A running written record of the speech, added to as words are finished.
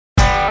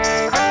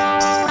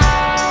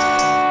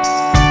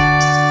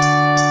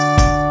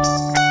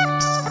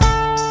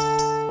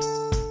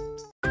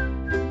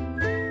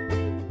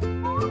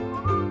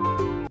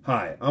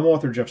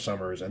author Jeff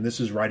Summers, and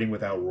this is Writing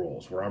Without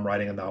Rules, where I'm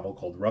writing a novel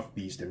called Rough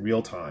Beast in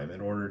real time in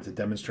order to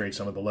demonstrate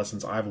some of the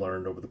lessons I've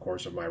learned over the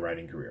course of my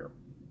writing career.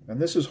 And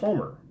this is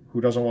Homer,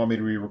 who doesn't want me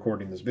to be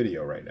recording this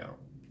video right now.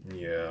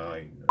 Yeah,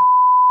 I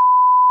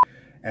know.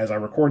 As I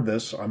record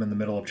this, I'm in the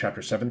middle of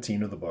chapter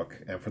 17 of the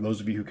book, and for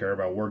those of you who care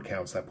about word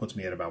counts, that puts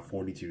me at about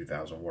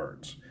 42,000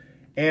 words.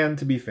 And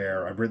to be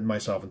fair, I've written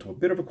myself into a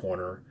bit of a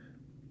corner.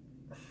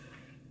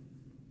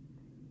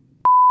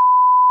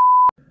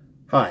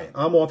 Hi,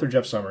 I'm author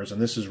Jeff Summers, and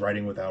this is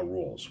Writing Without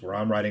Rules, where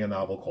I'm writing a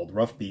novel called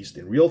Rough Beast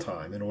in real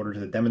time in order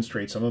to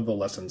demonstrate some of the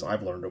lessons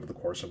I've learned over the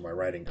course of my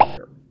writing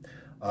career.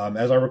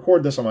 As I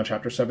record this, I'm on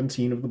chapter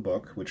 17 of the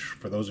book, which,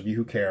 for those of you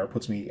who care,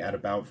 puts me at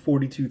about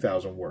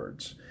 42,000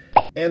 words.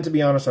 And to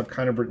be honest, I've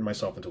kind of written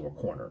myself into a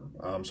corner,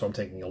 so I'm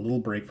taking a little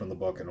break from the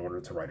book in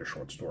order to write a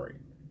short story.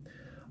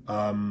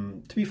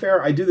 To be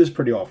fair, I do this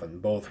pretty often,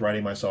 both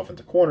writing myself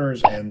into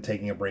corners and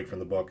taking a break from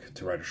the book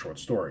to write a short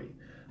story.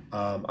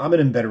 I'm an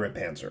inveterate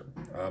pantser.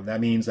 That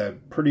means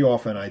that pretty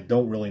often I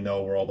don't really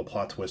know where all the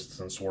plot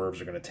twists and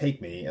swerves are going to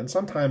take me, and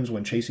sometimes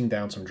when chasing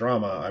down some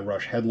drama, I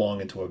rush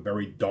headlong into a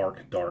very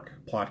dark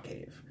plot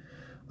cave.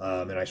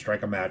 And I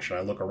strike a match and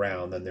I look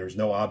around, and there's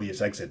no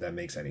obvious exit that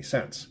makes any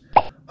sense.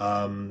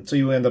 So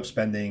you end up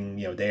spending,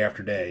 day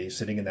after day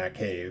sitting in that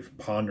cave,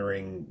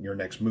 pondering your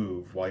next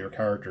move, while your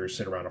characters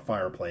sit around a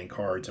fire playing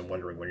cards and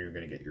wondering when you're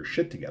going to get your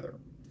shit together.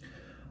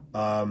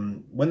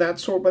 When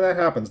that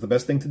happens, the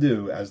best thing to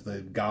do as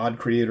the god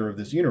creator of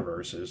this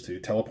universe is to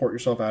teleport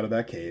yourself out of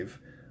that cave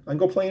and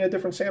go play in a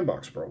different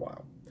sandbox for a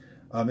while.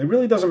 It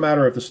really doesn't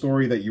matter if the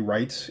story that you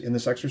write in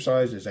this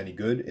exercise is any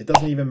good. It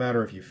doesn't even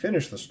matter if you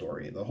finish the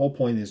story. The whole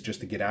point is just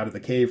to get out of the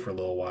cave for a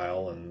little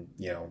while and,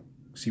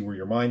 see where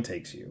your mind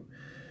takes you.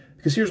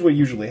 Because here's what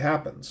usually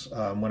happens.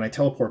 When I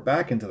teleport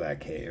back into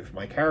that cave,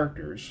 my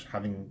characters,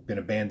 having been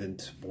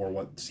abandoned for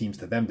what seems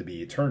to them to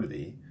be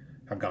eternity,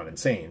 have gone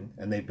insane,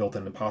 and they've built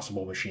an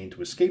impossible machine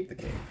to escape the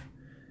cave.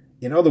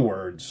 In other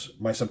words,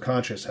 my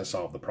subconscious has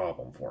solved the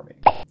problem for me.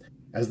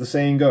 As the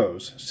saying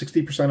goes,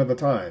 60% of the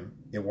time,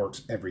 it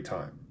works every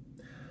time.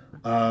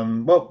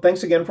 Well,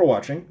 thanks again for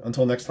watching.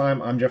 Until next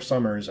time, I'm Jeff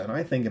Summers, and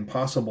I think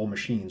Impossible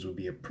Machines would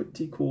be a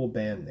pretty cool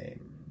band name.